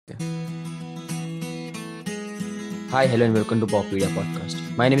Hi, hello, and welcome to Poppedia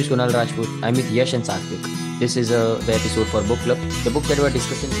Podcast. My name is Kunal Rajput. I'm with Yash and Satvik. This is the episode for Book Club. The book that we're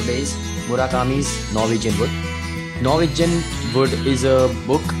discussing today is Murakami's Norwegian Wood. Norwegian Wood is a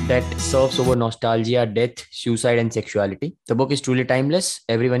book that serves over nostalgia, death, suicide, and sexuality. The book is truly timeless.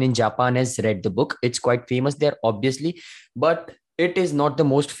 Everyone in Japan has read the book. It's quite famous there, obviously, but it is not the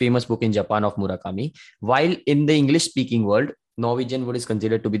most famous book in Japan of Murakami. While in the English-speaking world, Norwegian Wood is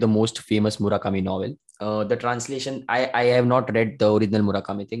considered to be the most famous Murakami novel. The translation, I have not read the original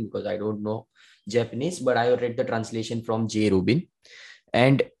Murakami thing because I don't know Japanese, but I have read the translation from J. Rubin.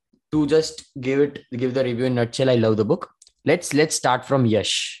 And to just give the review in a nutshell, I love the book. Let's start from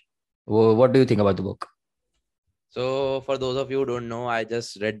Yash. What do you think about the book? So for those of you who don't know, I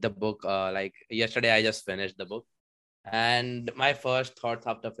just read the book like yesterday. I just finished the book, and my first thoughts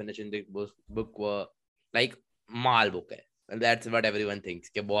after finishing the book were like mall book है. And that's what everyone thinks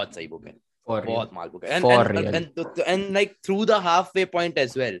कि बहुत सही book है. बहुत माल book है. And like through the halfway point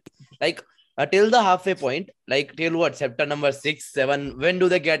as well. Like till the halfway point, like till what chapter number 6, 7. When do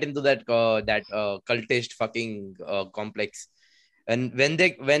they get into that cultist fucking complex? And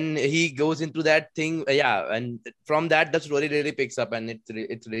when he goes into that thing, and from that the story really picks up, and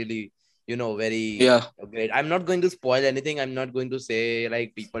it's really very great. I'm not going to spoil anything. I'm not going to say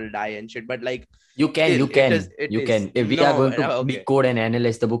like people die and shit, but like you can. If we are going to decode and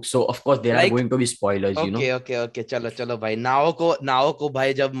analyze the book, so of course there are going to be spoilers. Okay. Chalo, bhai. Naoko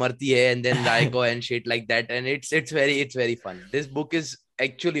bhai jab marti hai, and then Raiko and shit like that, and it's very fun. This book is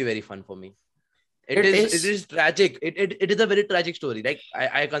actually very fun for me. It is tragic. It is a very tragic story. Like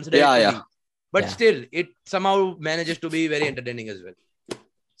I consider it to be. But still, it somehow manages to be very entertaining as well.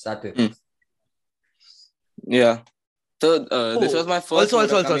 Satvik. Yeah. So this was my first.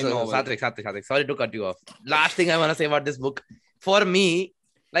 Also, Satvik. Sorry to cut you off. Last thing I want to say about this book. For me,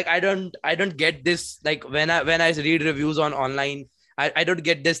 like I don't get this. Like when I read reviews on online, I don't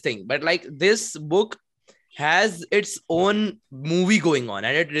get this thing. But like this book has its own movie going on,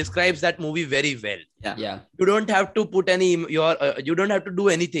 and it describes that movie very well. Yeah. You don't have to put you don't have to do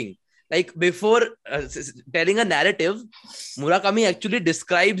anything. Like before telling a narrative, Murakami actually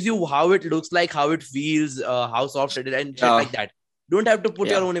describes you how it looks like, how it feels, how soft it is, and shit like that. Don't have to put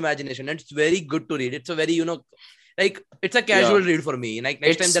your own imagination. And it's very good to read. It's a very, like it's a casual read for me. Like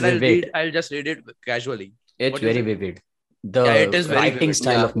next time that I'll just read it casually. It's very vivid. It is writing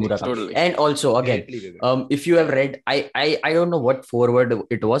style of Murakami. Totally. And also again, if you have read, I don't know what foreword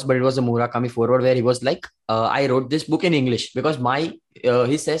it was, but it was a Murakami foreword where he was like, I wrote this book in English because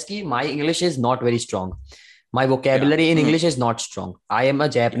he says that my English is not very strong. My vocabulary in English is not strong. I am a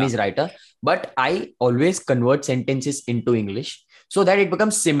Japanese writer, but I always convert sentences into English so that it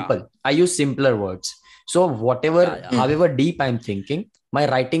becomes simple. I use simpler words. So however deep I'm thinking, my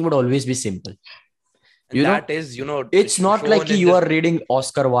writing would always be simple. It's not like you are reading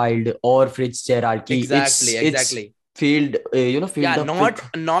Oscar Wilde or Fitzgerald. Exactly. Field.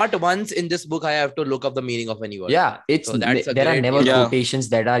 Not once in this book I have to look up the meaning of any word. Yeah, there are never quotations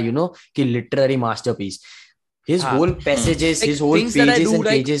that are literary masterpiece. His whole passages, his whole pages and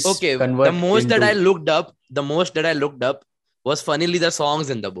pages. Okay, the most that I looked up was funnily the songs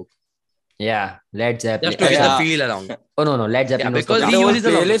in the book. Yeah, Led Zeppelin. Just to get the feel around. Oh no, Led Zeppelin. Because he uses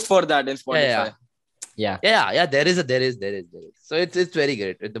a playlist for that in Spotify. Yeah. There is. So it's very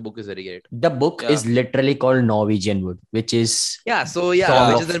great. The book is very great. The book is literally called Norwegian Wood, which is which is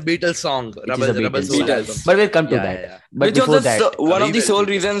a Beatles song. But we'll come to that. Yeah. But which was one of the sole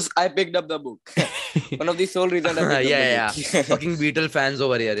reasons I picked up the book. One of the sole reasons I picked up the book. Fucking Beatles fans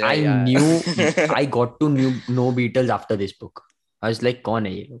over here. I got to know Beatles after this book. I was like, "Kaun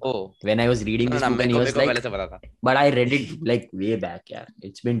hai ye?" When I was reading this book, and he was like, but I read it like way back. Yeah,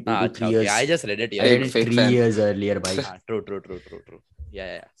 it's been 2 to 3 years. I just read it. I read it 3 years earlier. Bhai. True.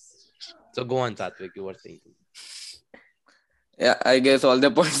 Yeah. So go on, Satvik. You were saying. Yeah, I guess all the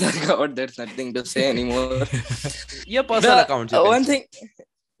points are covered. There's nothing to say anymore. Your personal accounts. One thing.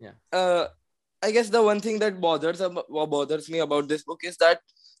 Yeah. I guess the one thing that bothers me about this book is that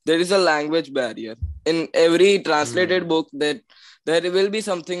there is a language barrier in every translated book. That there will be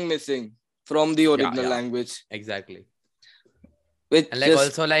something missing from the original language. Exactly. Which and like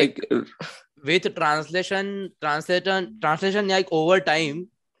also like with translation like over time,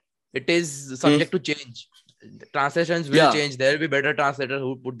 it is subject to change. Translations will change. There will be better translators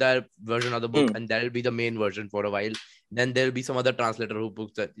who put that version of the book, and that will be the main version for a while. Then there will be some other translator who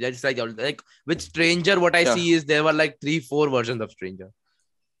puts that. It's like with Stranger, what I see is there were like 3-4 versions of Stranger.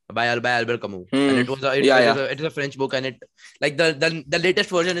 By Albert Camus, and it is a French book, and it like the latest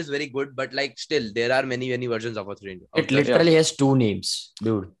version is very good, but like still there are many versions of a Stranger. It literally has 2 names,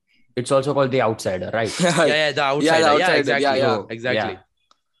 dude. it's also called The Outsider, right? Yeah, the outsider. The Yeah, Outsider. exactly. Yeah. So, Exactly.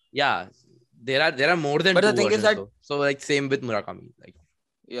 Yeah. There are more than But the two thing is versions that- though. So like same with Murakami. Like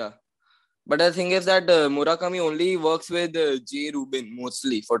Yeah. But the thing is that Murakami only works with J. Rubin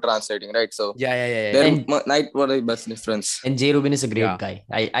mostly for translating, right? So yeah. there And- might be a best difference. And J. Rubin is a great Yeah. guy.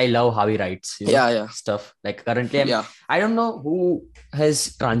 I love how he writes, Yeah. stuff. Like currently, Yeah. I don't know who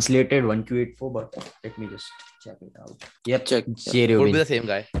has translated 1Q84, but let me just check it out. Yep, Check. J. would be Rubin. the same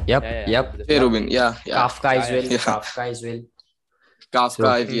guy. Yep, Yeah. yep. Would be the J. same. Rubin. Yeah. Kafka as well. Yeah. Kafka as well.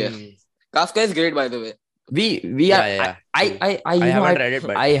 Kafka. So- Yeah. Mm. Kafka is great, by the way. We Yeah, are. yeah. I I you know, haven't read it,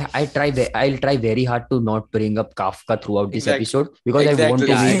 but I'll try very hard to not bring up Kafka throughout this Exactly. episode because I want to Exactly.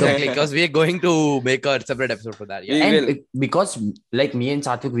 yeah, make exactly. Because we are going to make a separate episode for that. Yeah. We and will. because like me and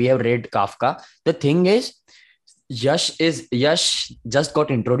Satvik, we have read Kafka. The thing is, Yash just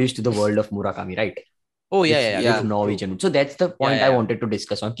got introduced to the world of Murakami, right? Oh yeah. Yeah. With Norwegian. So that's the point Yeah. I wanted to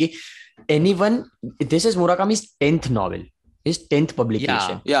discuss on. Ki anyone, this is Murakami's 10th novel, his 10th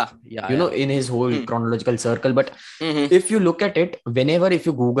publication. Yeah. Yeah. In his whole Hmm. chronological circle. But Mhm. if you look at it, whenever if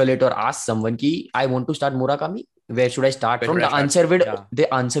you Google it or ask someone ki I want to start Murakami, where should I start Where from? should I start? The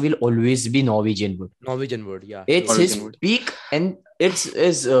answer will always be Norwegian Wood. Norwegian word. Yeah. It's true. his Norwegian Wood. peak, and it's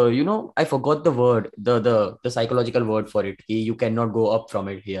I forgot the word, the psychological word for it. Ki you cannot go up from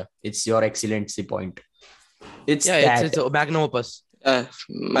it here. It's your excellency point. It's that. It's a magnum opus.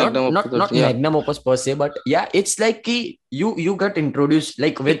 Magnum not opus, yeah. magnum opus per se, but yeah, it's like ki you get introduced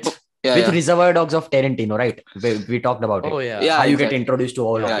like with Yeah. Reservoir Dogs of Tarantino, right? We talked about it. Oh yeah. Yeah. How you get exactly. introduced to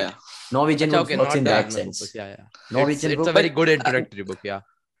all Yeah, of Yeah. it. Norwegian Acha, Wood okay, works not in the that magnum sense. opus. Yeah. Norwegian It's Wood, a very but- good introductory book. Yeah.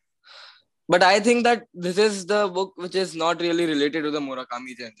 But I think that this is the book which is not really related to the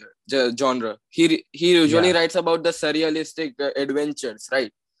Murakami genre. He usually Yeah. writes about the surrealistic adventures,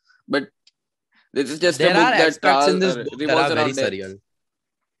 right? But this is just There a book are that aspects in this book that revolves are very around death. surreal.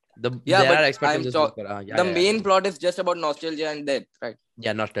 Yeah, there but are aspects in I'm this talk- book. The main plot is just about nostalgia and death, right?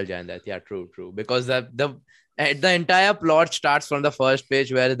 Yeah, nostalgia and that. Yeah, true. Because the entire plot starts from the first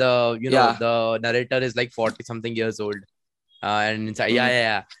page where Yeah. the narrator is like 40 something years old, and inside, Mhm.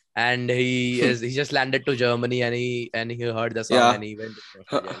 yeah, and he just landed to Germany and he heard the song Yeah. and he went to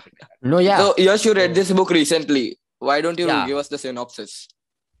nostalgia and shit like that. No, yeah. So Yash, you read So- this book recently. Why don't you Yeah. give us the synopsis?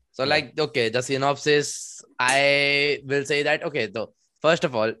 So Yeah. like, okay, the synopsis, I will say that, okay, so first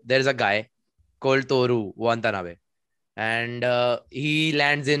of all, there is a guy called Toru Watanabe, and he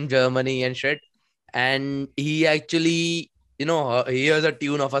lands in Germany and shit, and he actually, he hears a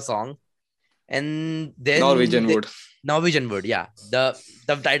tune of a song, and then Norwegian Wood. yeah, the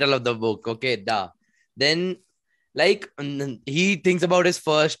title of the book, okay, then like he thinks about his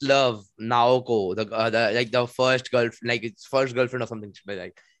first love, Naoko, the first girlfriend, like his first girlfriend or something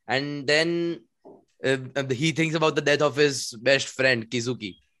like, and then he thinks about the death of his best friend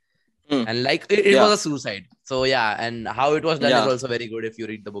Kizuki. Hmm. And like it Yeah. was a suicide. So yeah, and how it was done Yeah. is also very good if you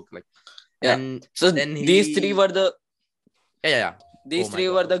read the book. Like, Yeah. and So then these three were the yeah. These Oh my three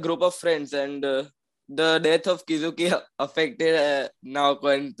God. were the group of friends, and the death of Kizuki affected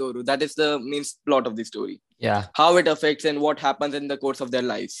Naoko and Toru. That is the main plot of the story. Yeah. How it affects and what happens in the course of their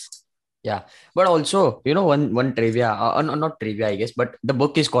lives. But also, one trivia, not trivia, I guess, but the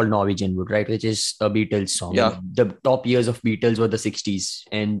book is called Norwegian Wood, right? Which is a Beatles song. Yeah. The top years of Beatles were the 60s.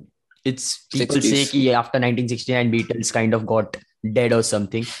 And it's people 60s. say ki after 1969, Beatles kind of got dead or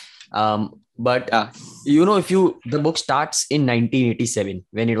something. But Yeah. the book starts in 1987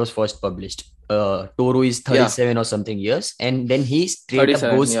 when it was first published. Toru is 37 or something years, and then he straight up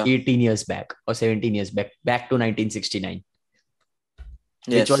 37, goes yeah. 18 years back or 17 years back to 1969.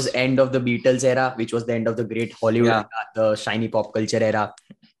 Yes. Which was end of the Beatles era, which was the end of the great Hollywood Yeah. era, the shiny pop culture era.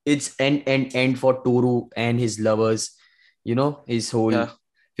 It's end for Toru and his lovers, his whole Yeah.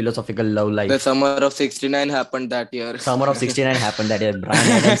 philosophical love life. The summer of 69 happened that year. Summer of 69 happened that year.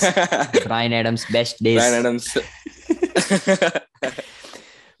 Brian Adams, best days. Bryan Adams.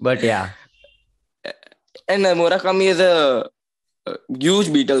 But yeah, And Murakami is a huge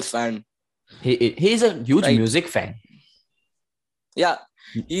Beatles fan. he's a huge Right. music fan. Yeah.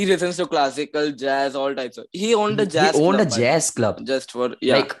 He listens to classical, jazz, all types of. He owned a jazz He owned club, a jazz club. just for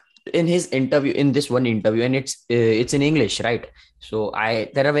Like in his interview, in this one interview, and it's in English, right? So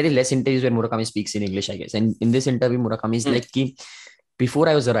there are very less interviews where Murakami speaks in English, I guess. And in this interview, Murakami is like, ki, before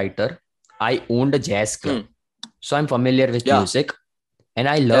I was a writer, I owned a jazz club. So I'm familiar with Yeah. music, and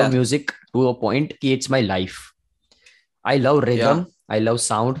I love Yeah. music to a point ki it's my life. I love rhythm, I love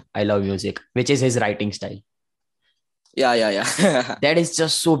sound, I love music, which is his writing style. yeah. That is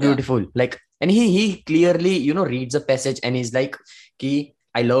just so beautiful. Like, and he clearly, reads a passage and he's like, ki,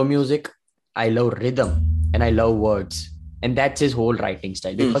 I love music, I love rhythm, and I love words. and that's his whole writing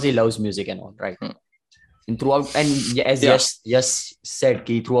style because he loves music and all, right? And throughout, and as Yash said,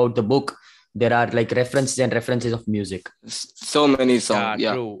 ki throughout the book there are like references of music. So many songs.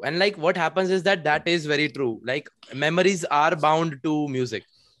 Yeah. True. And like what happens is that is very true. Like memories are bound to music.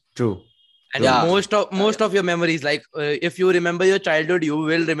 True. And most of your memories, like if you remember your childhood, you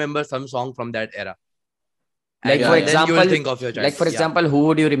will remember some song from that era. Like And for then example, you will think of your childhood. like for example, who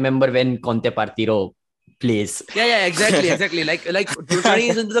would you remember when Conte Partiro plays? Yeah, exactly. Like 20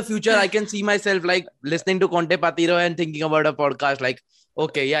 years into the future, I can see myself like listening to Conte Partiro and thinking about a podcast. Like,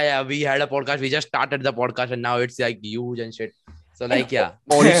 okay, we had a podcast. We just started the podcast, and now it's like huge and shit. So like,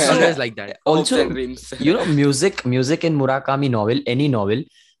 always like that. Also, music in Murakami novel, any novel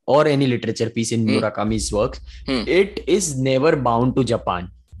or any literature piece in Murakami's works, it is never bound to Japan.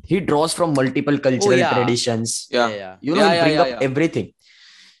 He draws from multiple cultural traditions. Bring up everything.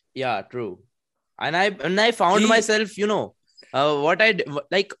 Yeah, true. And I found myself, what I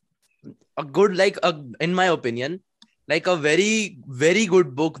like a good, in my opinion, like a very, very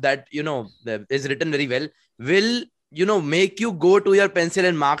good book that, is written very well, will, make you go to your pencil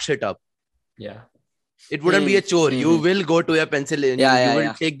and mark shit up. Yeah. It wouldn't be a chore. You will go to your pencil and you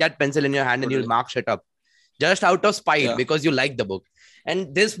will take that pencil in your hand and you'll mark shit up just out of spite because you like the book.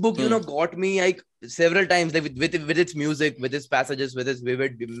 And this book, got me like several times, like with its music, with its passages, with its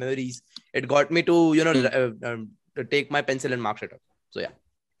vivid memories. It got me to, to take my pencil and mark shit up. So it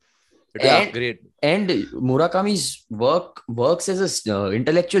was great. And Murakami's works as a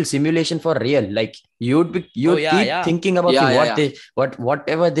intellectual simulation for real. Like you'd keep thinking about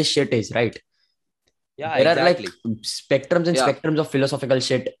whatever this shit is, right? Yeah, there exactly. are like spectrums and spectrums of philosophical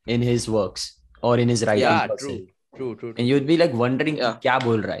shit in his works or in his writing. Yeah, true. And you'd be like wondering kya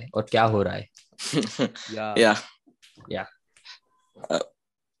bol raha hai or kya ho raha hai. Yeah.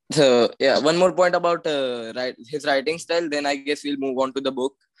 So one more point about his writing style, then I guess we'll move on to the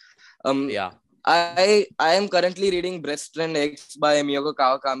book. I am currently reading Breast and Eggs by Miyako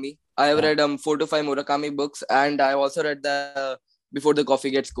Kawakami. I have read 4 to 5 Murakami books, and I also read the Before the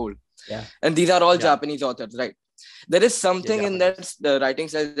Coffee Gets Cold. And these are all Japanese authors, right? There is something in that the writing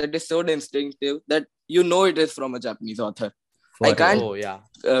style that is so distinctive that it is from a Japanese author. I can't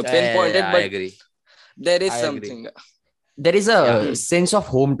pinpoint it, but I agree. There is something. There is a sense of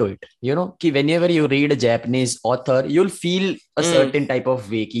home to it. Whenever you read a Japanese author, you'll feel a certain type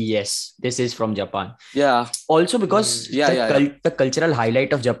of way. Yes, this is from Japan. Yeah. Also because the cultural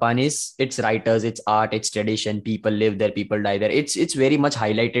highlight of Japan is its writers, its art, its tradition. People live there, people die there. It's very much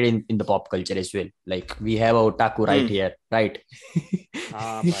highlighted in the pop culture as well. Like we have a otaku right here, right?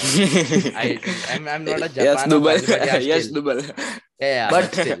 I'm not a Japan. Yes, Dubal.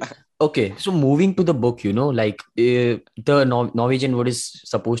 But still. Okay, so moving to the book, the Norwegian Wood is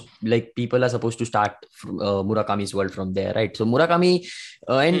supposed, like people are supposed to start Murakami's world from there, right? So Murakami,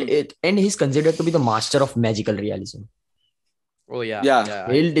 and he's considered to be the master of magical realism. Oh yeah.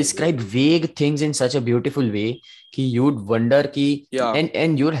 He'll describe vague things in such a beautiful way that you'd wonder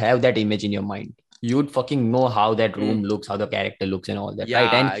and you'd have that image in your mind. You'd fucking know how that room looks, how the character looks, and all that,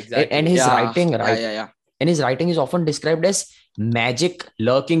 right? And exactly. And his writing, right? And his writing is often described as magic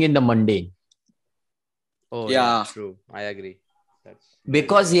lurking in the mundane. Oh yeah, true. I agree.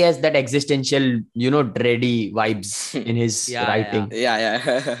 Because he has that existential, dready vibes in his writing.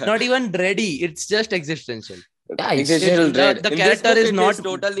 Not even dready. It's just existential. Existential dread. The character is not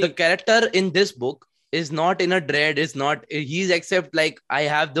totally. The character in this book is not in a dread. Is not. He's except like I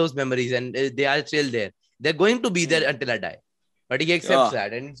have those memories and they are still there. They're going to be there until I die. But he accepts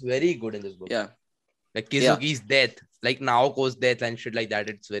that, and it's very good in this book. Yeah. Like Kizuki's death, like Naoko's death and shit like that.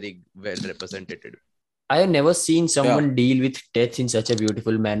 It's very well represented. I have never seen someone deal with death in such a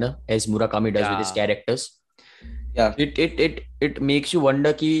beautiful manner as Murakami does with his characters. Yeah. It makes you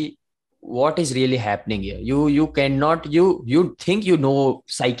wonder what is really happening here. You think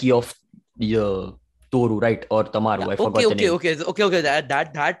psyche of Toru, right? Or Tamaru. I forgot the name. Okay.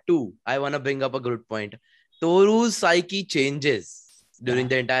 That too. I want to bring up a good point. Toru's psyche changes during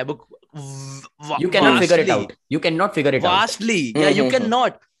the entire book. You cannot figure it out. You cannot figure it vastly. out. You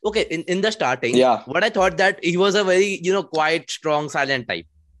cannot. Okay, in the starting, what I thought that he was a very, quiet, strong, silent type.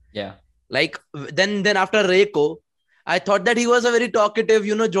 Yeah. Like then after Reiko, I thought that he was a very talkative,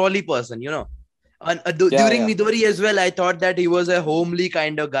 jolly person, And during Midori as well, I thought that he was a homely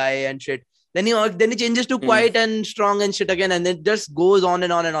kind of guy and shit. Then he changes to quiet and strong and shit again, and it just goes on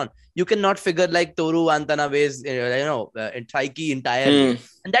and on and on. You cannot figure like Toru Watanabe's, psyche entirely,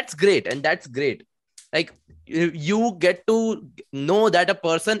 and that's great. Like you get to know that a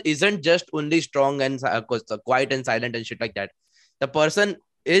person isn't just only strong and quiet and silent and shit like that. The person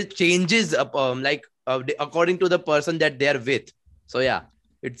changes according to the person that they are with. So yeah,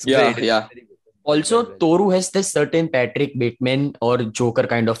 it's Yeah, great. yeah. Very good. Also, Well. Toru has this certain Patrick Bateman or Joker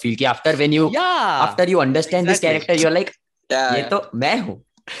kind of feel. Ki after Yeah. after you understand this Exactly. character, you're like, Yeah, ये yeah. तो मैं हूँ.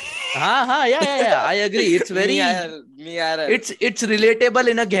 Yeah. I agree. It's very. Me IRL. It's relatable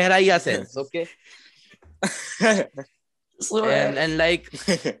in a gahraiya sense. Okay. So, And like,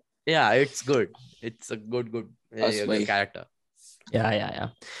 yeah, it's good. It's a good Us, bhai. character. yeah.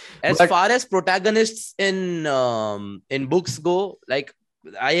 As But- far as protagonists in books go, like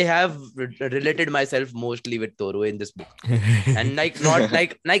I have related myself mostly with Toru in this book, and like not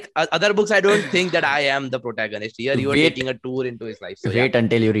like other books. I don't think that I am the protagonist. Here, you are Wait. taking a tour into his life. So Wait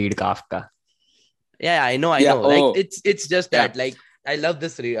until you read Kafka. yeah, I know. Yeah, Like oh. it's just Yeah. that. Like I love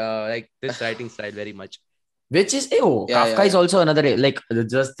this like this writing style very much. Which is, Yeah, Kafka is also another, like,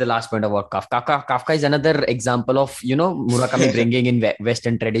 just the last point about Kafka. Kafka is another example of, Murakami bringing in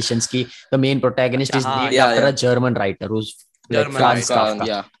Western traditions. Ki the main protagonist is named Yeah, after yeah. a German writer who's like German Franz writer. Kafka,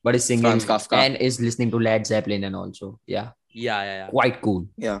 Yeah, but is singing Franz Kafka. and is listening to Led Zeppelin and also, Yeah. quite cool.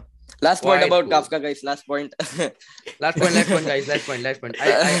 Yeah. Last point Quite about cool. Kafka, guys. Last point. Last point, guys. Last point.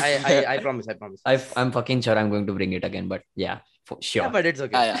 I promise. I'm fucking sure I'm going to bring it again, but yeah, for sure. Yeah, but it's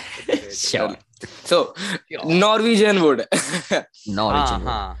okay. Yeah. It's okay. Sure. So, Sure. Norwegian Wood. Norwegian.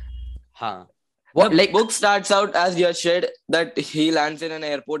 What, What, like, book starts out as Yash said that he lands in an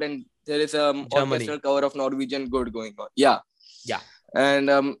airport and there is a orchestral cover of Norwegian Wood going on. Yeah.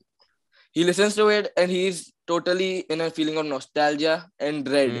 And he listens to it and he's totally in a feeling of nostalgia and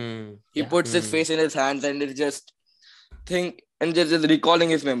dread. He Yeah. puts his face in his hands and is just recalling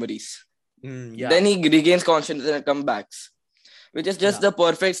his memories. Yeah. Then he regains consciousness and comes back, which is just the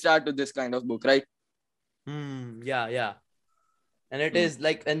perfect start to this kind of book, right? Yeah. And it is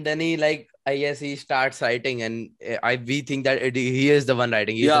like, and then he like, I guess he starts writing, and we think that he is the one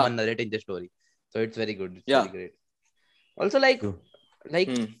writing. He's the Yeah. one narrating the story. So it's very good. It's Yeah. very great. Also, like,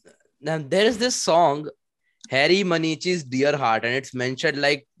 True. now there is this song, Harry Manichi's Dear Heart, and it's mentioned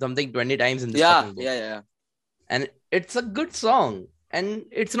like something 20 times in this Yeah, fucking book. yeah. And it's a good song, and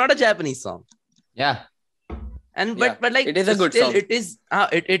it's not a Japanese song. yeah. And Yeah, but like it is a good still, song. it is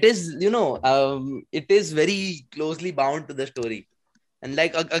it is it is very closely bound to the story. And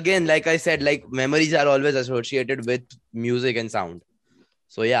like again, like I said, like memories are always associated with music and sound.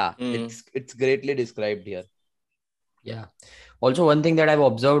 So yeah, it's greatly described here. Yeah. Also, one thing that I've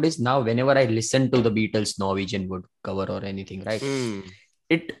observed is now whenever I listen to the Beatles Norwegian Wood cover or anything, right?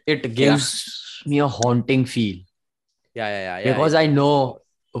 It gives me a haunting feel Yeah. because I know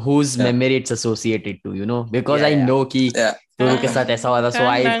whose memory it's associated to, because I know कि Yeah. Toru के साथ ऐसा हुआ था, so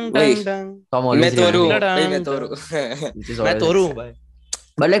Wait. I'm always मैं Toru. remembering. Dun, मैं dun. Toru. Which is मैं always Toru like- हूँ भाई.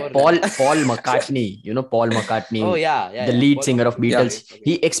 But like Paul McCartney, Paul McCartney, Oh yeah. the lead singer of Beatles,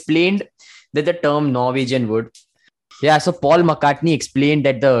 he explained that the term Norwegian Wood. Yeah, so Paul McCartney explained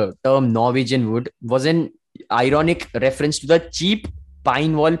that the term Norwegian Wood was an ironic reference to the cheap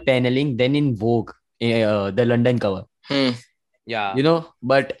pine wall paneling then in vogue, the London cover. Yeah.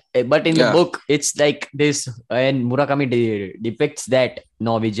 But in the Yeah. book, it's like this, and Murakami depicts that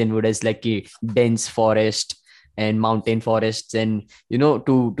Norwegian Wood as like a dense forest and mountain forests, and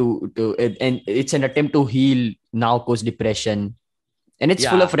and it's an attempt to heal Naoko's depression. And it's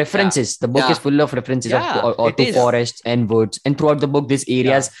full of references. The book is full of references it to is. forests and woods. And throughout the book, these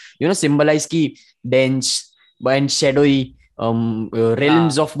areas, symbolize ki dense and shadowy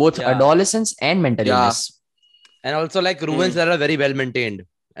realms of both adolescence and mental illness. And also like ruins that are very well maintained.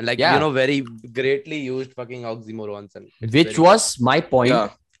 And like, Yeah. very greatly used fucking oxymorons. And it's Which very was my point Yeah.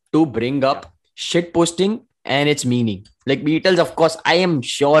 to bring up shit posting and its meaning. Like Beatles, of course, I am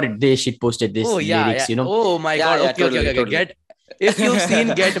sure they shit posted this lyrics, Oh my Yeah, god. yeah, Okay. totally. If you've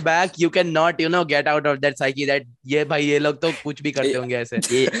seen Get Back, you cannot, get out of that psyche that ये भाई ये लोग तो कुछ भी करते होंगे ऐसे.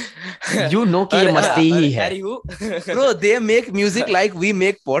 You know कि ये मस्ती ही है. Harry who? Bro, they make music like we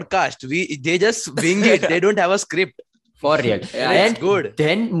make podcast. They just wing it. They don't have a script. For real. Yeah, And it's good.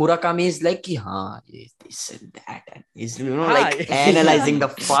 then Murakami is like, कि हाँ, this and that. And he's, हाँ, analyzing the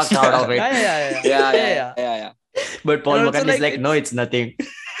fuck out of it. Yeah. But Paul And also, McCartney is like, like, no, it's nothing.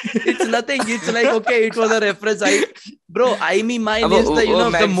 It's nothing. It's like, okay, it was a reference. Bro, I Me Mine is the the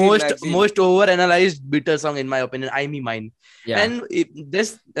magazine. most over analyzed Beatles song in my opinion. I Me Mine. Yeah. And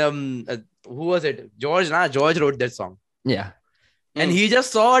this who was it? George wrote that song. Yeah. And he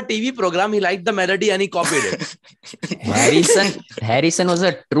just saw a TV program. He liked the melody and he copied it. Harrison was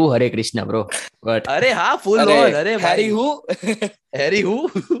a true Hare Krishna, bro. But Full on. Harry who? Harry who?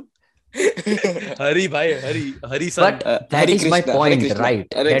 Hari bhai, Hari son. But that Hare is my Krishna, Hare point, Krishna, right?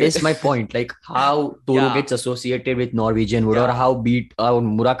 Hare That is Krishna. my point. Like how Toru Yeah. gets associated with Norwegian wood, or Yeah. how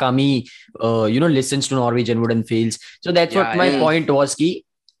Murakami, listens to Norwegian wood and feels. So that's what Yeah, my yeah. point was. Ki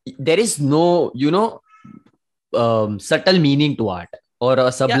there is no, subtle meaning to art or a Yeah,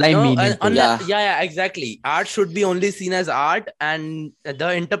 sublime no, meaning to it. Yeah. yeah, exactly. Art should be only seen as art, and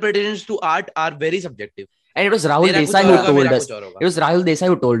the interpretations to art are very subjective. And it was Rahul तेरा कुछ Desai और who होगा, told मेरा us. कुछ और होगा. It was Rahul Desai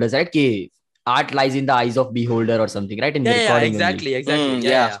who told us, right? Ki art lies in the eyes of beholder or something, right? In the Yeah, recording exactly, only. exactly. Mm, Yeah,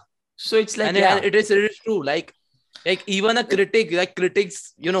 yeah. yeah. So it's like, And yeah. it is true. Like even a critic, like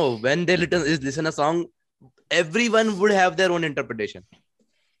critics, when they listen a song, everyone would have their own interpretation,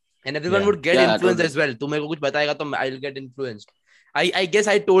 and everyone Yeah. would get Yeah, influenced totally. as well. तू मेरे को कुछ बताएगा तो I'll get influenced. I guess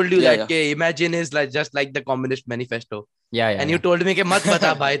I told you Yeah, that के Imagine is like just like the Communist Manifesto, Yeah, yeah. and yeah. you told me के मत बता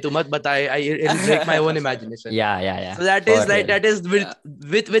भाई, तू मत बता. It'll break my own imagination. Yeah, yeah, yeah. So that For is like real. that is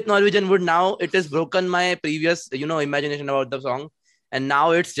with Norwegian Wood. Now it has broken my previous imagination about the song, and now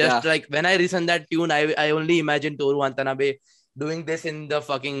it's just Yeah. like when I listen that tune, I only imagine Toru Watanabe doing this in the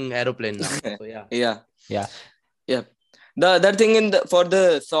fucking aeroplane now. So yeah. Yeah. Yeah. Yeah. The other thing for the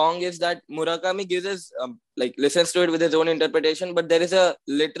song is that Murakami gives us like listens to it with his own interpretation, but there is a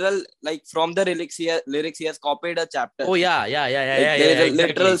literal, like, from the lyrics he has copied a chapter. Oh yeah, yeah, yeah, yeah, Like, yeah, there is yeah, a exactly.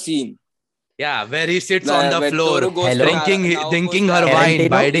 literal scene. Yeah, where he sits on the Where floor, Toru goes Hello? to drinking her Naoko's wine, Tarantino?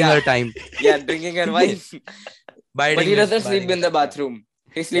 biding Yeah. her time. Yeah, drinking her wine. Biding But he his- doesn't sleep biding in her the time. bathroom.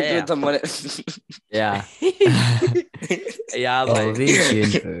 He sleeps Yeah, with someone else. Yeah. Yeah, bhai.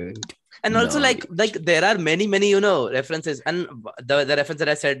 Norwegian wood. And also like Norwegian. there are many references, and the reference that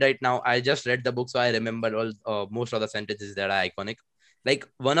I said right now, I just read the book, so I remember all most of the sentences that are iconic. Like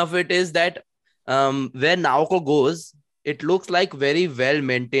one of it is that where Naoko goes, it looks like very well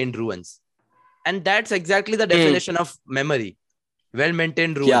maintained ruins, and that's exactly the definition of memory, well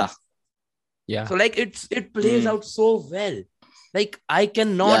maintained ruins. Yeah. Yeah. So like it plays out so well. Like I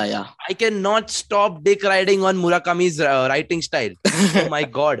cannot stop dick riding on Murakami's writing style. Oh my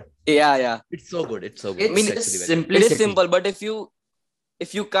god, Yeah. it's so good. It's so good. It's mean, actually just very good. It simplicity. is simple, but if you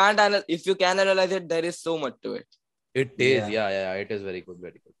can analyze it, there is so much to it. It is, yeah. It is very good,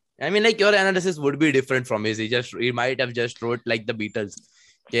 very good. I mean, like your analysis would be different from his. He might have just wrote like the Beatles.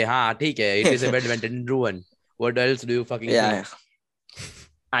 Okay, हाँ, ठीक है. It is a well-maintained ruin. What else do you fucking Yeah.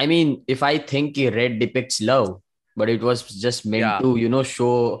 I mean, if I think Red depicts love, but it was just meant Yeah. to,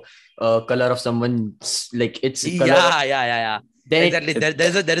 show color of someone's, like it's think? color. Yeah. Then Exactly.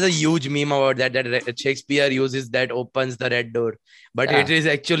 There is a huge meme about that Shakespeare uses that opens the red door, but Yeah. it is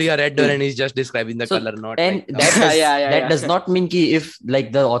actually a red door, and he's just describing the So- color, not and like, that does, Yeah. that does not mean ki if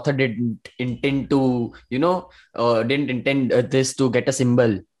like the author didn't intend to, didn't intend this to get a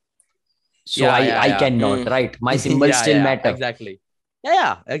symbol. So I cannot, right? My symbols still matter. Exactly.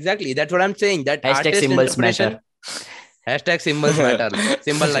 Yeah, exactly. That's what I'm saying. That Hashtag artist symbols interpretation- matter. Hashtag symbols matter.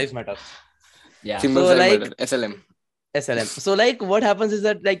 Symbol lives matter. Yeah. Symbols So, are like- better. SLM. SLM. So like what happens is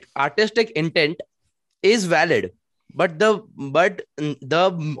that like artistic intent is valid, but the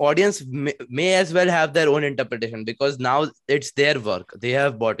audience may as well have their own interpretation, because now it's their work. They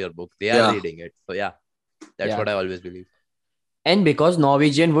have bought your book. They are Yeah. reading it. So yeah, that's Yeah. what I always believe. And because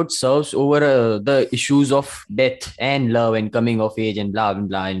Norwegian wood serves over the issues of death and love and coming of age and blah and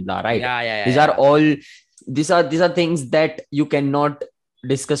blah and blah, right? Yeah. These are all these are things that you cannot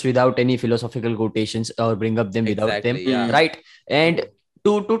discuss without any philosophical quotations or bring up them without Exactly, them, yeah. right? And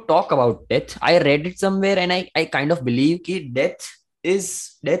to talk about death, I read it somewhere, and I kind of believe that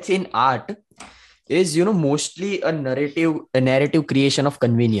death in art is mostly a narrative creation of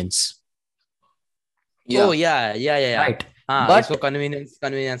convenience, Yeah. Oh yeah. right? हाँ, But- इसको convenience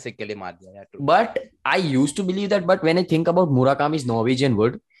के लिए मार दिया. Yeah, true. But I used to believe that, but when I think about Murakami's Norwegian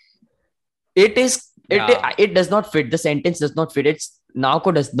wood, it does not fit. The sentence does not fit.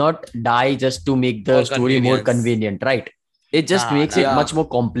 Naoko does not die just to make the For story more convenience. convenient, right? It just makes it Yeah. much more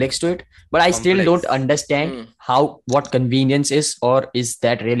complex to it. But I still don't Complex. understand what convenience is, or is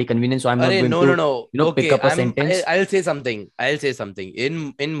that really convenience? So I'm not Arey, going no. to pick up a sentence. I'll say something.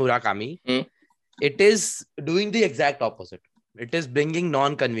 In Murakami, Hmm. it is doing the exact opposite. It is bringing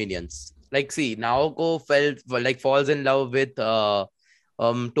non-convenience. Like, see, Naoko falls in love with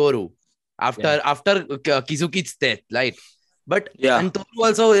Toru after Kizuki's death, right? But Yeah. and Toru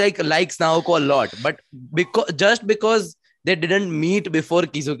also likes Naoko a lot. But because they didn't meet before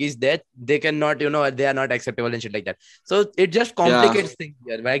Kizuki's death, they cannot, they are not acceptable and shit like that. So it just complicates things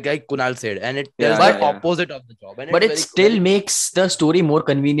here, like Kunal said, and it does Yeah, the yeah. opposite of the job. And But it's it very- still very- makes the story more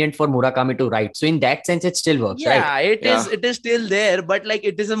convenient for Murakami to write. So in that sense, it still works, right? yeah, it is still there, but like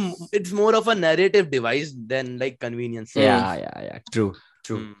it's more of a narrative device than like convenience. Yeah. True.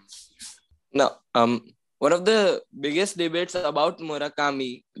 Hmm. Now, one of the biggest debates about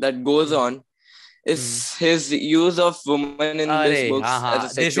Murakami that goes on is his use of women in these books as a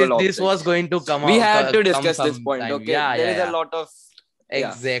sexual object. This was going to come We out had to come discuss this point. sometime. Okay, Yeah, there yeah, is a yeah. lot of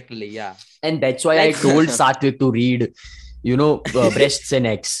Exactly, yeah. And that's why I Like- told Satvik to read, breasts and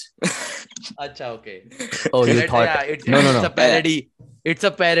eggs. Acha, okay. Oh, you That- thought? yeah, No. It's a parody. It's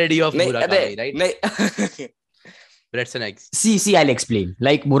a parody of नहीं, Murakami, अरे, right? नहीं. Breads and eggs. See, I'll explain.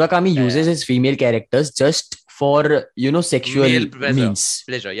 Like Murakami Yeah, uses yeah. his female characters just for sexual Male pleasure. means.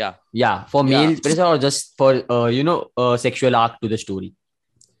 Pleasure, yeah. Yeah, for Yeah. male pleasure or just for sexual arc to the story.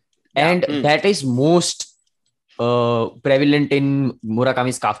 Yeah. And that is most prevalent in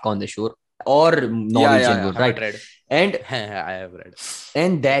Murakami's Kafka on the Shore or Norwegian yeah. Wood, I right? haven't read. And I have read.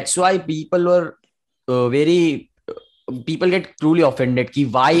 and that's why people were people get truly offended ki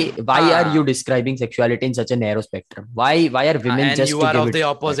why are you describing sexuality in such a narrow spectrum? Why are women And just you to are give of it- the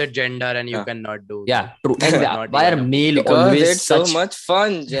opposite gender and you Yeah. cannot do Yeah, true. And Not why are even a- male Because always it's so such much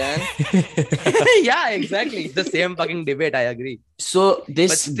fun, Jan. Yeah, exactly. It's the same fucking debate. I agree. So But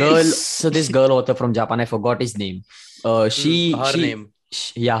this still- girl author from Japan, I forgot his name. Her She name.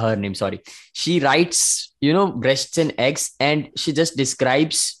 her name. Sorry, she writes, breasts and eggs, and she just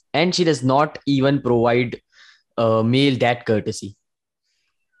describes, and she does not even provide male that courtesy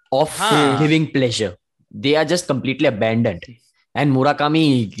of Huh. giving pleasure. They are just completely abandoned. And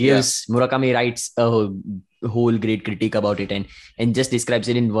Murakami writes a whole great critique about it and just describes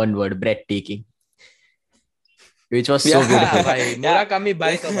it in one word: breathtaking. Which was so Yeah. beautiful. Yeah, bhai. Murakami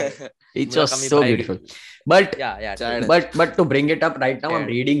bhai to bhai. It was Murakami so bhai. beautiful. But Yeah. Child. but to bring it up right now, I'm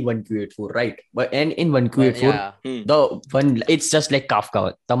Yeah. reading 1Q84, right? But and in 1Q84, Yeah. the one it's just like Kafka,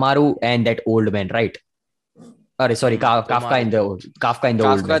 Tamaru and that old man, right? Sorry, Kafka in the old Kafka,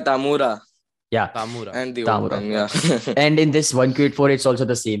 man. Tamura, Yeah. Tamura. and the Tamura. old man. Yeah. And in this 1Q84, it's also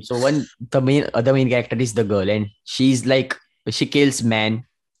the same. So the other main character is the girl, and she's like she kills man.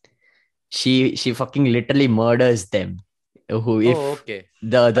 She fucking literally murders them. Who if Oh, okay.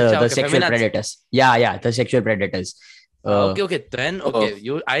 the Acha, okay, sexual feminazis. predators. Yeah, the sexual predators. Okay. Then okay.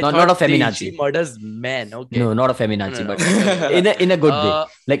 I not thought a feminazi. she murders men. Okay. No, not a No, feminazi, no, but no. in a good way.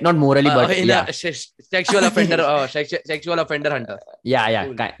 Like not morally, but in yeah. a sexual offender, sexual offender hunter. Yeah,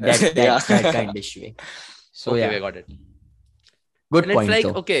 Cool. that Yeah. kindish way. So Okay, yeah, we got it. good And point it's like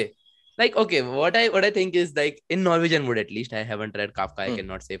though. okay, what I think is like in Norwegian Wood, at least I haven't read Kafka. I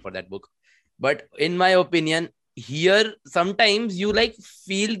cannot say for that book, but in my opinion, here sometimes you like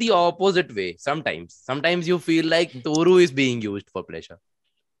feel the opposite way. Sometimes you feel like Toru is being used for pleasure.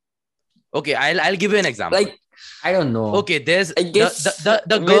 Okay, I'll give you an example. Like, I don't know. okay, there's I guess the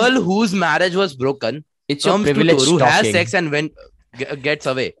with- girl whose marriage was broken It's your comes to privilege Toru, has talking. sex, and gets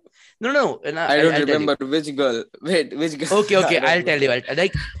away. No. And I don't I'll tell you. remember which girl. Wait, which girl? Okay, I don't I'll tell you.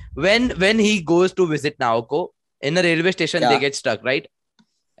 Like when he goes to visit Naoko in a railway station, they Yeah. get stuck, right?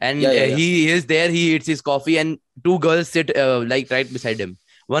 And Yeah. he is there. He eats his coffee, and two girls sit like right beside him.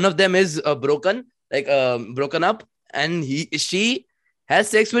 One of them is broken up, and she has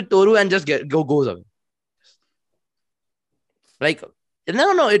sex with Toru and just goes away. Like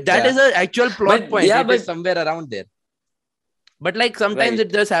no, that is an actual plot But- point. yeah, It is but- somewhere around there. But like sometimes Right.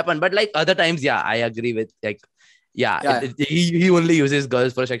 it does happen. But like other times, yeah, I agree with like. Yeah, Yeah. he only uses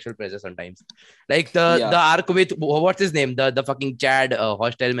girls for sexual pleasure sometimes. Like the arc with what's his name, the fucking Chad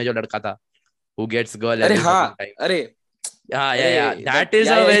hostel mein jo ladka tha, who gets girl Arre, every हाँ, fucking time. अरे, Yeah. Arre, That that- is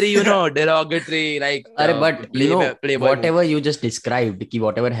yeah, a yeah. very derogatory like. But playboy whatever move. you just described, ki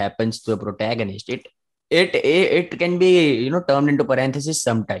whatever happens to the protagonist, it can be termed into parenthesis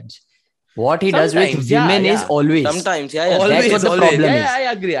sometimes. What he does with Sometimes, yeah, women is yeah. always. sometimes, yeah. Always, what the always. problem Yeah, is.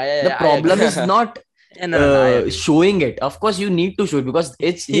 I agree. The problem is not No, I agree. showing it. Of course, you need to show it because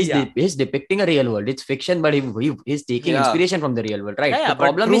Yeah. he's depicting a real world. It's fiction, but he's taking Yeah. inspiration from the real world, right? Yeah, The but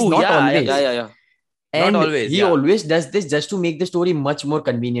problem is true, not yeah, I always. agree. Yeah. And Not always, he yeah. always does this just to make the story much more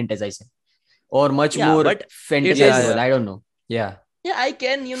convenient, as I said, or much Yeah, more but fantastical. is- I don't know. Yeah, Yeah, I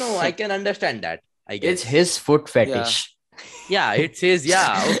can understand that. I guess it's his foot fetish. Yeah, it says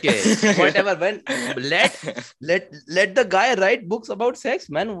okay, whatever. When let the guy write books about sex,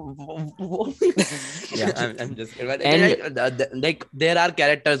 man. Yeah. I'm just And- like there are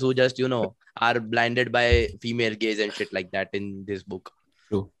characters who just are blinded by female gaze and shit like that in this book.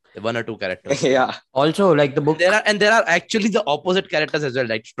 True. One or two characters. Yeah. Also, like the book. There are actually the opposite characters as well,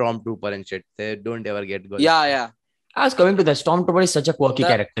 like Stormtrooper and shit. They don't ever get good. Yeah. I was coming to the Stormtrooper is such a quirky The-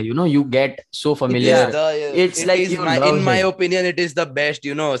 character. You get so familiar. It's It's like you love in my him. opinion, it is the best,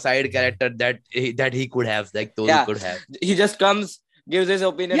 side character that he could have, like Toru Yeah. could have. He just comes gives his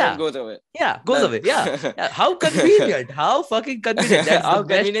opinion Yeah. and goes away. Yeah, goes Done. away. Yeah. How convenient. How fucking convenient. That's How the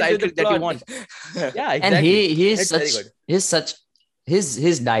best convenient to the title that you plot. want. Yeah, And exactly. he is It's very such good.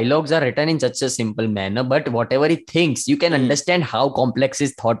 his dialogues are written in such a simple manner, but whatever he thinks, you can understand how complex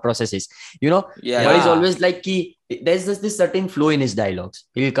his thought process is. Yeah, But he's Yeah. always like there's just this certain flow in his dialogues.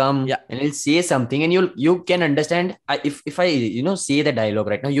 He'll come Yeah. and he'll say something, and you can understand. If I say the dialogue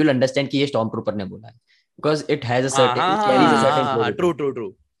right now, you'll understand कि ये stormtrooper ने बोला है, because it has a certain, it carries a certain flow with it.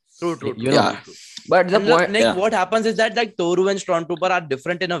 True. True. Yeah. But the And point, like, what happens is that like Toru and Stormtrooper are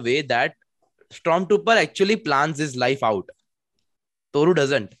different in a way that Stormtrooper actually plans his life out. Toru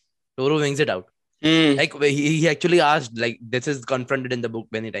doesn't. Toru wings it out. Like he actually asked, like this is confronted in the book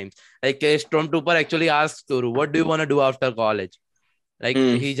many times. Like a Stormtrooper actually asks Toru, "What do you want to do after college?" Like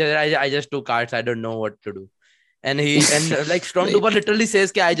he just, I just took arts. I don't know what to do. And like Stormtrooper literally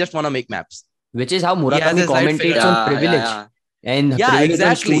says, "I just want to make maps." which is how He has Murakami his life figured commentates out. on privilege. And Yeah, privilege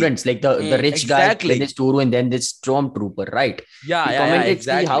on exactly. students, like the rich guy, Exactly. then this Toru, and then this stormtrooper, right? Yeah, He yeah, commentates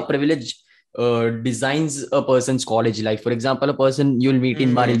exactly. how privilege designs a person's college life. For example, a person you'll meet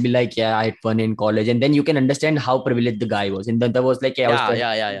in bar, he'll be like, "Yeah, I had fun in college," and then you can understand how privileged the guy was. And then there was like, "Yeah, I was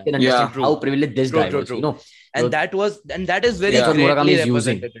Yeah. You can understand True. how privileged this guy was. True. And that is very That's what greatly Murakami is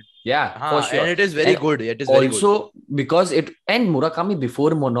using. represented. Yeah, for sure. And it is very And good. It is very good. Also, because and Murakami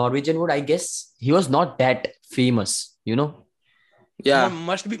before Norwegian Wood, I guess he was not that famous. Yeah.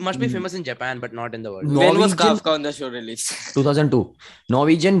 Must be famous in Japan, but not in the world. When was Norwegian- Kafka on the show released? 2002.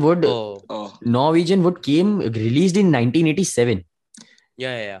 Norwegian Wood. Oh. Norwegian Wood came released in 1987,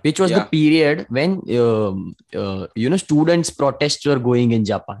 Yeah. which was the Yeah. period when students' protests were going in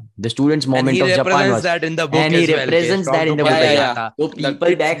Japan. The students' And movement he of Japan represents was. that in the book And he as well. represents that in the book. Yeah. So people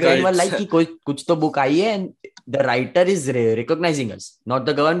It's back then were great. like, कि कुछ तो book आई है, and the writer is recognizing us, not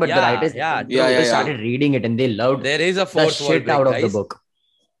the government, but the Yeah, writers. yeah, They started reading it and they loved There is a the fourth wall shit break, out of guys. the book.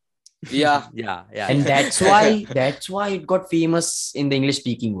 Yeah. Yeah. And that's why it got famous in the English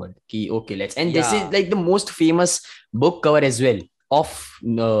speaking world. Okay, let's. And this is Yeah. like the most famous book cover as well of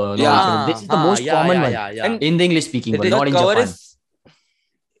Norwegian. This is the most common one Yeah. And in the English speaking world, the not in cover Japan.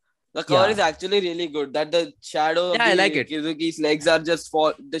 the cover Yeah. is actually really good. That the shadow Yeah, I of like the it. Kizuki's legs are just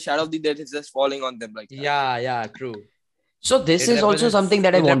the shadow of the death is just falling on them like that. Yeah, true. So this It is also represents- something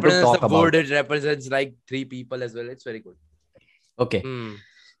that I it want to represents talk the about. wood, it represents like 3 people as well. It's very good. Okay. Hmm.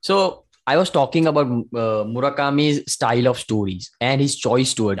 So I was talking about Murakami's style of stories and his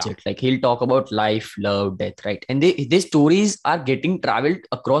choice towards Yeah. it. Like he'll talk about life, love, death, right? And these stories are getting traveled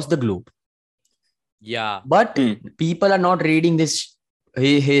across the globe. Yeah. But people are not reading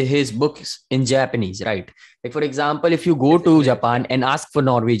his books in Japanese, right? Like for example, if you go to Japan and ask for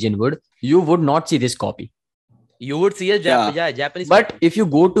Norwegian Wood, you would not see this copy. You would see a Japanese. But copy. if you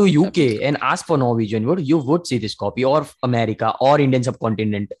go to UK and ask for Norwegian Wood, you would see this copy, or America or Indian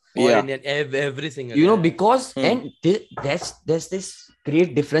subcontinent. Or Yeah. Indian, every single. Because and there's this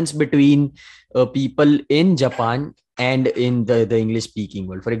great difference between people in Japan and in the English speaking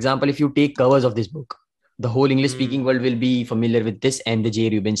world. For example, if you take covers of this book, the whole English speaking world will be familiar with this and the J.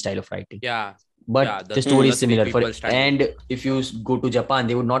 Rubin style of writing. Yeah. But Yeah, the story the is similar. three people style. And if you go to Japan,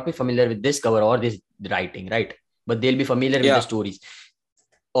 they would not be familiar with this cover or this writing, right? But they'll be familiar with the stories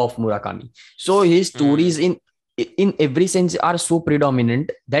of Murakami. So his stories in every sense are so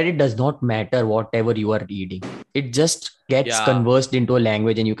predominant that it does not matter whatever you are reading. It just gets conversed into a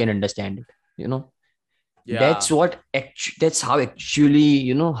language and you can understand it. Yeah. That's how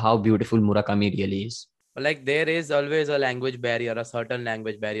actually, how beautiful Murakami really is. Like there is always a language barrier, a certain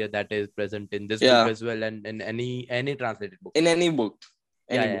language barrier that is present in this book as well, and in any translated book. In any book.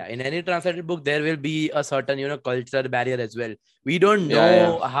 In any translated book, there will be a certain cultural barrier as well. We don't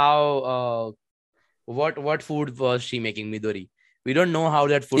know how what food was she making, Midori. We don't know how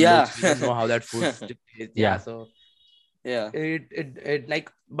that food looks. We don't know how that food is. So it like,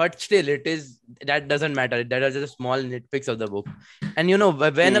 but still it is, that doesn't matter. That is just small nitpicks of the book. And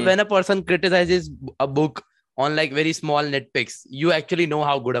when a person criticizes a book on like very small nitpicks, you actually know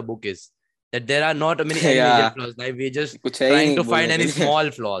how good a book is. That there are not many major flaws. Like we're just trying to find any small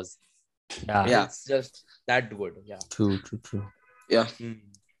flaws. Yeah. It's just that good. Yeah. True. Yeah.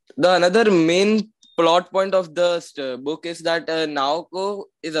 The another main plot point of the book is that Naoko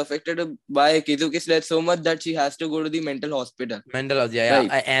is affected by Kizuki's death so much that she has to go to the mental hospital.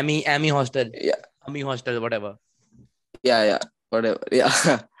 Right. Ami hostel. Yeah. Ami hostel, whatever. Yeah. Whatever.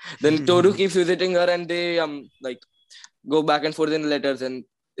 Yeah. Then Toru keeps visiting her and they like go back and forth in letters and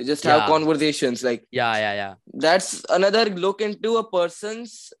they just have conversations. Like Yeah. That's another look into a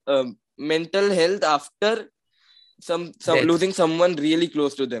person's mental health after some Death. losing someone really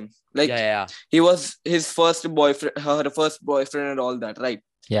close to them. Like Yeah. he was his first boyfriend, her first boyfriend, and all that, right?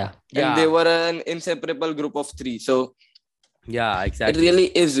 Yeah. And they Yeah. were an inseparable group of three. So Yeah. it Exactly. really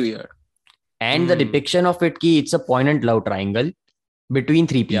is weird. And the Hmm. depiction of it, it's a poignant love triangle between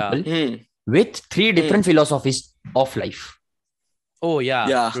three Yeah. people with three different philosophies of life. Oh yeah.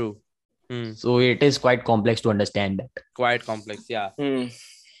 Yeah. True. So it is quite complex to understand that. Quite complex. Yeah.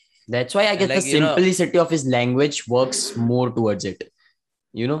 That's why I guess the like, you know- simplicity of his language works more towards it.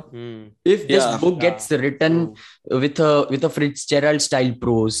 You know, Hmm. if this Yeah. book gets written True. with a Fitzgerald style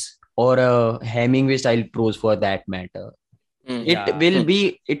prose or a Hemingway style prose for that matter, Yeah.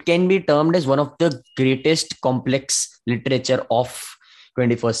 it can be termed as one of the greatest complex literature of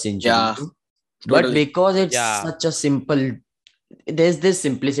 21st century. Yeah. But Totally. because it's Yeah. such a simple, there's this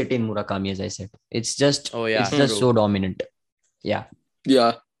simplicity in Murakami, as I said. It's just Oh, yeah, it's just true. so dominant. Yeah.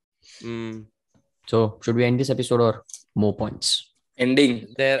 Yeah. Hmm. So should we end this episode or more points? Ending.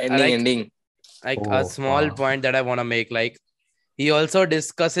 There, Ending. like Oh, a small wow. point that I want to make. Like he also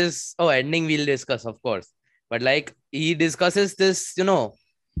discusses. Oh, ending we'll discuss, of course. But like he discusses this,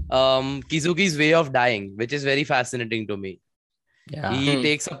 Kizuki's way of dying, which is very fascinating to me. Yeah. He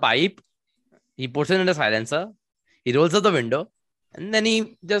takes a pipe, he puts it in a silencer, he rolls out the window, and then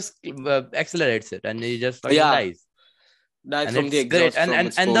he just accelerates it, and he just fucking Yeah. dies. Died And from the it's great. exhaust from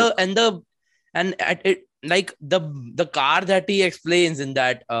its smoke. And at it, like the car that he explains in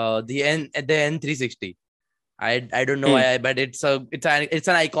that at the N360. I don't know why, but it's an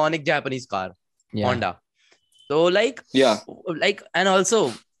iconic Japanese car, Yeah. Honda. So like and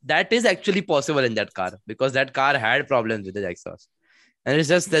also that is actually possible in that car because that car had problems with the exhaust. And it's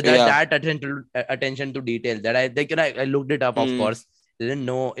just that attention to detail that I looked it up, of course. Didn't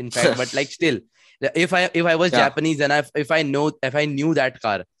know, in fact, but like still, if I was Japanese and if I knew that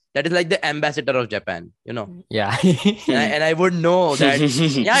car, that is like the ambassador of Japan, Yeah. and I would know that.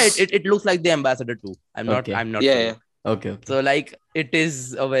 Yeah, it looks like the ambassador too. I'm not Yeah. sure. Yeah. Okay. So like it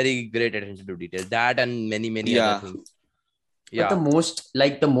is a very great attention to detail. That and many other things. But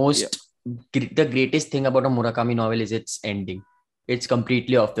the greatest thing about a Murakami novel is its ending. It's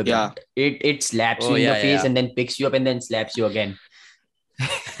completely off the ground. It slaps you in the face and then picks you up and then slaps you again.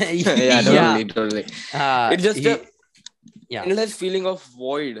 Totally. It's just a endless feeling of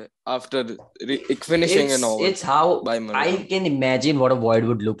void after finishing a novel. It's how by I Murakami. can imagine what a void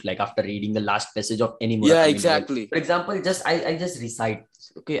would look like after reading the last passage of any Murakami Yeah, novel. exactly. For example, I just recite.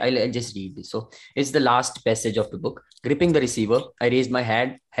 Okay, I'll just read this. So it's the last passage of the book. Gripping the receiver, I raised my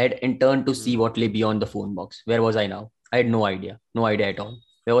head and turned to see what lay beyond the phone box. Where was I now? I had no idea at all.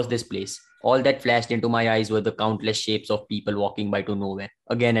 Where was this place? All that flashed into my eyes were the countless shapes of people walking by to nowhere,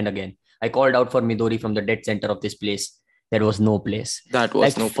 again and again. I called out for Midori from the dead center of this place. There was no place. That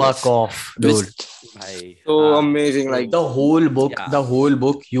was no place. Fuck off, dude. So amazing. Like the whole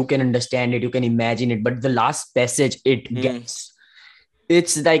book, you can understand it, you can imagine it, but the last passage it gets.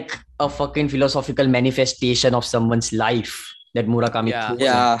 It's like a fucking philosophical manifestation of someone's life that Murakami throws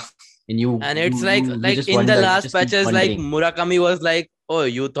in. And it's just in wonder, the you last just keep patches, like wondering. Murakami was like, oh,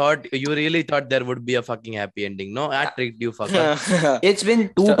 you really thought there would be a fucking happy ending. No, I tricked you, fucker. It's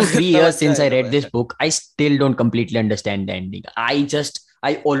been 2 to 3 years since I read this book. I still don't completely understand the ending.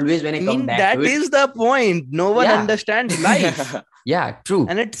 I always, when I come back that to it, is the point. No one understands life. yeah, true.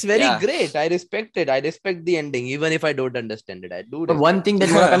 And it's very great. I respect it. I respect the ending, even if I don't understand it. I do. But one thing that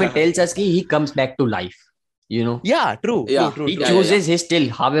Murakami tells us, he comes back to life. Yeah, true. True. He chooses his still,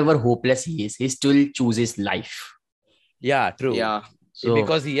 however hopeless he is, he still chooses life. Yeah, true. Yeah. So,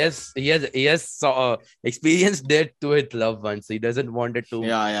 because he has experienced death to his loved ones. He doesn't want it to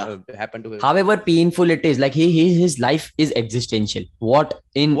happen to him. however painful it is, like his life is existential. What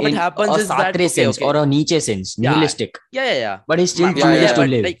happens is Sartre that, sense or a Nietzsche sense, nihilistic. Yeah. But he still chooses to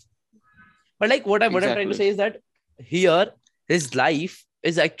live. But what I'm trying to say is that here his life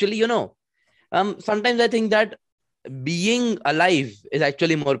is actually, sometimes I think that being alive is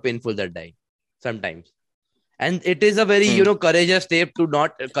actually more painful than dying. Sometimes. And it is a very, courageous step to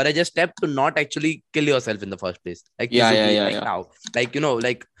not actually kill yourself in the first place. Like, now,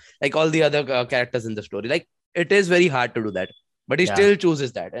 like all the other characters in the story. Like, it is very hard to do that, but he still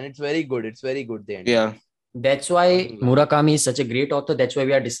chooses that, and it's very good. It's very good. The end. Yeah. That's why Murakami is such a great author. That's why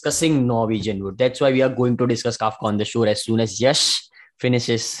we are discussing Norwegian Wood. That's why we are going to discuss Kafka on the Shore as soon as Yash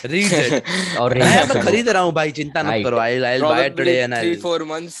finishes. Read it. Or I khareed raha hu, bhai. Chinta mat karo. I'll buy it today and 3-4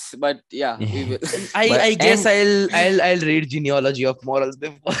 months, but we will. I guess I'll read Genealogy of Morals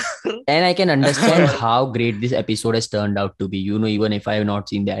before. And I can understand how great this episode has turned out to be. Even if I have not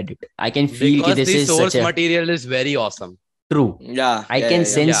seen the edit, I can feel because this the is source such a material is very awesome. True. Yeah, I can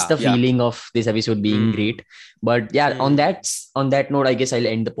sense Yeah. the Yeah. feeling of this episode being Hmm. great. But yeah, Hmm. on that note, I guess I'll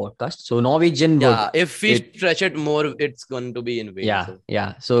end the podcast. So Norwegian wood. Yeah, if we It- stretch it more, it's going to be in vain. Yeah, So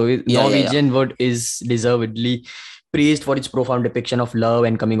yeah. So Yeah. Norwegian wood is deservedly praised for its profound depiction of love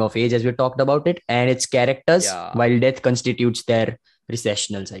and coming of age, as we talked about it, and its characters, yeah. while death constitutes their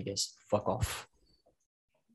recessionals, I guess. Fuck off.